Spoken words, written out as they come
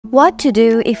What to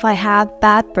do if I have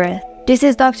bad breath? This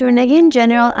is Dr. Negin,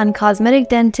 General and Cosmetic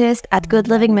Dentist at Good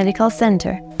Living Medical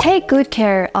Center. Take good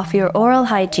care of your oral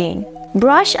hygiene.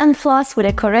 Brush and floss with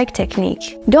a correct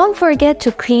technique. Don't forget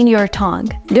to clean your tongue.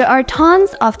 There are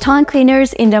tons of tongue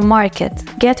cleaners in the market.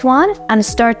 Get one and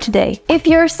start today. If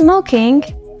you're smoking,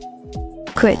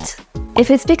 quit.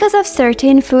 If it's because of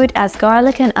certain food as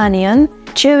garlic and onion,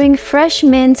 chewing fresh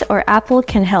mint or apple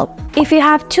can help. If you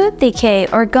have tooth decay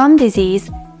or gum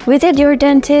disease, visit your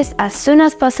dentist as soon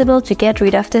as possible to get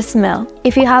rid of the smell.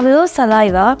 If you have low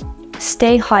saliva,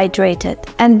 stay hydrated.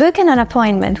 And book an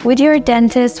appointment with your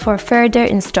dentist for further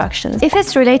instructions. If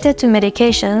it's related to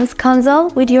medications,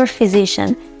 consult with your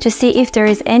physician to see if there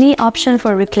is any option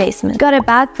for replacement. Got a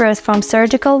bad breath from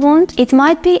surgical wound? It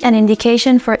might be an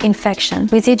indication for infection.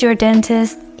 Visit your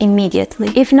dentist immediately.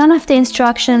 If none of the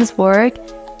instructions work,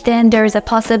 then there is a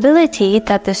possibility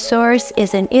that the source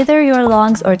is in either your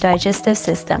lungs or digestive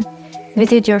system.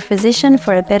 Visit your physician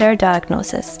for a better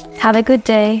diagnosis. Have a good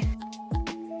day.